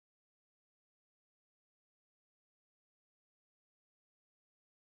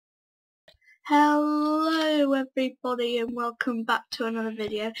Hello everybody and welcome back to another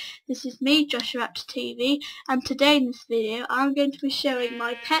video. This is me, Joshyraptor TV, and today in this video I'm going to be showing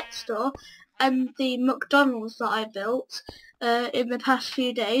my pet store and the McDonald's that I built in the past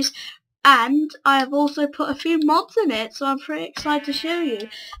few days, and I have also put a few mods in it, so I'm pretty excited to show you.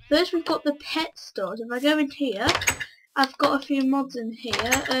 First we've got the pet store. If I go in here, I've got a few mods in here.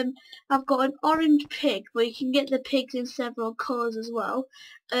 I've got an orange pig, but you can get the pigs in several colours as well.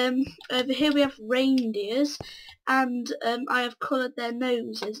 Over here we have reindeers, and I have coloured their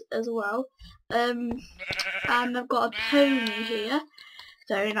noses as well. And I've got a pony here,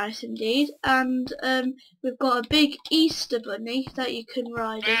 very nice indeed. And we've got a big Easter bunny that you can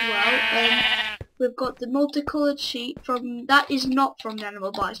ride as well. We've got the multicoloured sheep that is not from the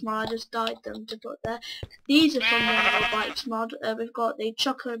Animal Bites mod, I just dyed them to put there. These are from the Animal Bites mod. We've got the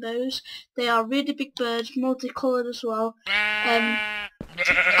chocobos. They are really big birds, multicoloured as well.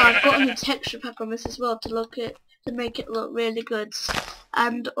 I've gotten the texture pack on this as well to make it look really good.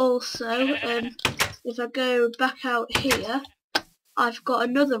 And also, if I go back out here, I've got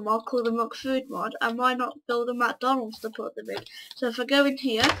another mod called the McFood mod, and why not build a McDonald's to put them in? So if I go in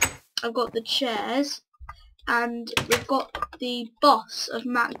here, I've got the chairs, and we've got the boss of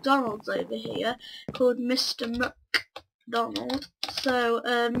McDonald's over here called Mr. McDonald. So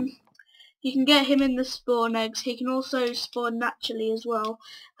you can get him in the spawn eggs. He can also spawn naturally as well.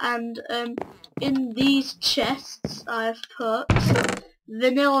 And in these chests I've put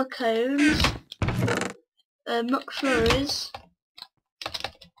vanilla cones, McFlurries.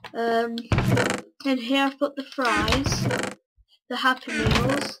 In here I've put the fries, the Happy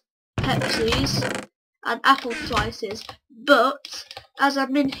Meals, Pepsis, and apple slices. But as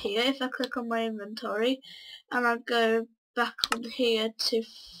I'm in here, if I click on my inventory and I go back on here to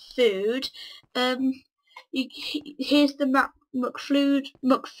food, here's the McFood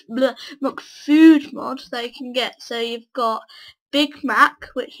mod that you can get. So you've got Big Mac,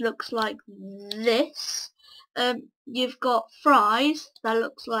 which looks like this. You've got fries that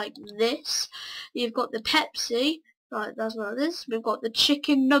looks like this. You've got the Pepsi, right, that's what it is. We've got the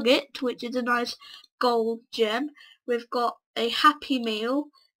chicken nugget, which is a nice gold gem. We've got a Happy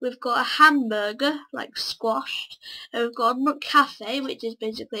Meal. We've got a hamburger, like squashed. We've got a McCafe, which is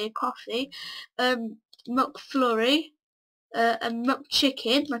basically a coffee. McFlurry, a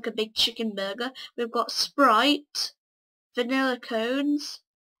McChicken, like a big chicken burger. We've got Sprite, vanilla cones,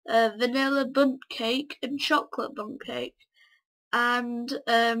 vanilla bundt cake, and chocolate bundt cake. And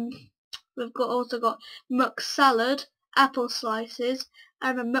we've also got McSalad, apple slices,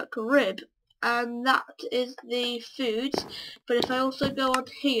 and a McRib. And that is the foods. But if I also go on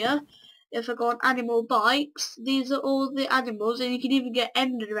here, if I go on Animal Bikes, these are all the animals, and you can even get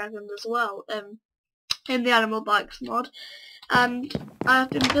Ender Dragons as well in the Animal Bikes mod. And I've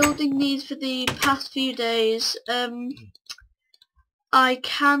been building these for the past few days. I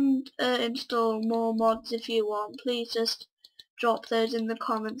can install more mods if you want. Please just drop those in the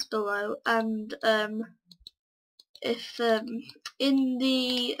comments below. And if in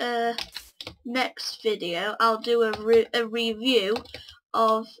the next video I'll do a review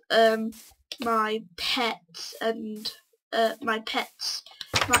of my pets and my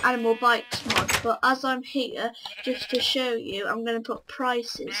Animal Bikes mod. But as I'm here, just to show you, I'm going to put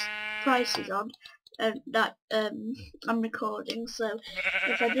prices on that I'm recording. So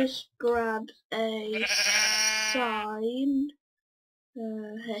if I just grab a sign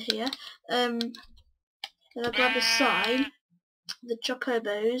here, if I grab a sign, the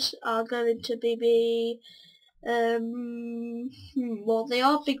chocobos are going to be well, they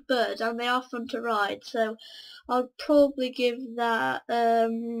are big birds and they are fun to ride, so I'll probably give that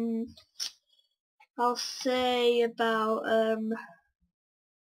I'll say about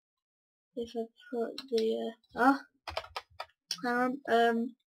if I put the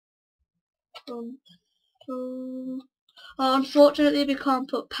unfortunately we can't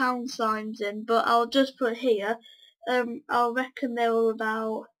put pound signs in, but I'll just put here I'll reckon they were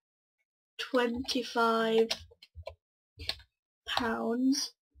about £25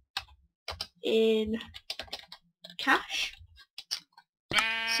 in cash.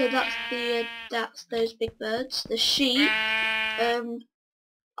 So that's those big birds. The sheep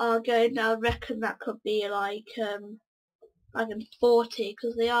are going, I reckon that could be like 40,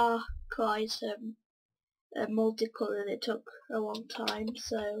 because they are quite multicoloured. It took a long time,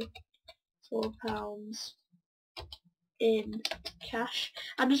 so £4 in cash.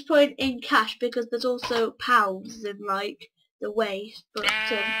 I'm just putting in cash because there's also pounds in like the weight, but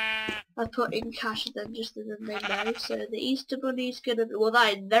I put in cash then just so then they know. So the Easter Bunny's gonna be, well,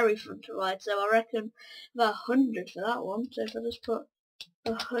 that is very fun to ride, so I reckon about 100 for that one. So if I just put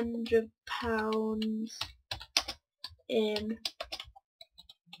 £100 in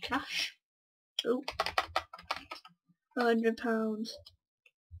cash. Oh, £100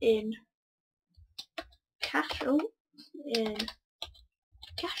 in cash. Oh, in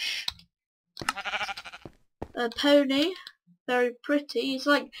cash. A pony, very pretty. It's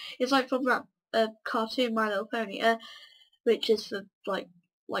like from that cartoon My Little Pony, which is for like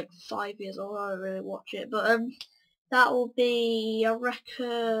 5 years old. I don't really watch it, but that will be, I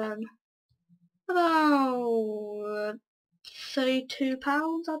reckon, about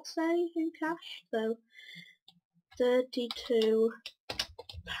 £32, I'd say, in cash. So £32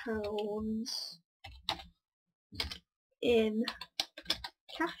 in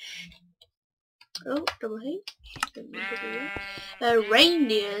cash. Oh, double H.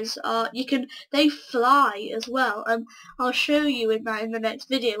 Reindeers are, they fly as well. I'll show you in the next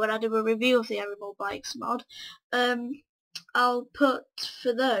video when I do a review of the Animal Bikes mod. I'll put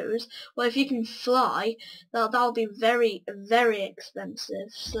for those. Well, if you can fly, that'll be very, very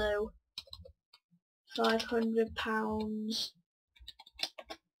expensive. So £500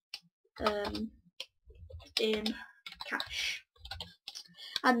 in cash.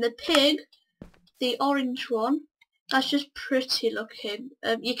 And the pig, the orange one, that's just pretty looking.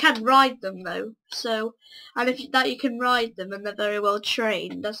 You can ride them though, so, and if you can ride them and they're very well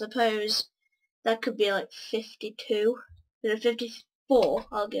trained, I suppose that could be like 52, 54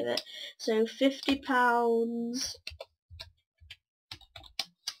 I'll give it. So £50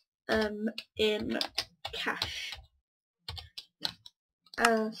 in cash.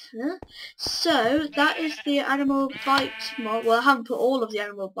 So that is the Animal Bikes mod. Well, I haven't put all of the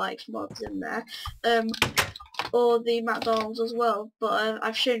Animal Bikes mods in there, or the McDonalds as well, but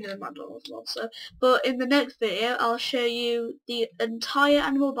I've shown you the McDonalds mod. So, but in the next video I'll show you the entire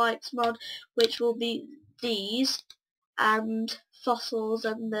Animal Bikes mod, which will be these and fossils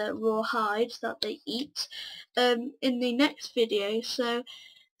and the raw hides that they eat in the next video. So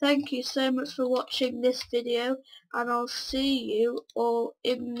thank you so much for watching this video, and I'll see you all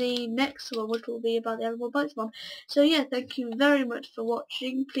in the next one, which will be about the Animal Bikes mod. So yeah, thank you very much for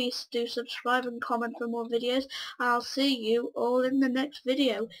watching. Please do subscribe and comment for more videos, and I'll see you all in the next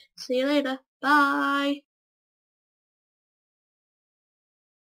video. See you later. Bye!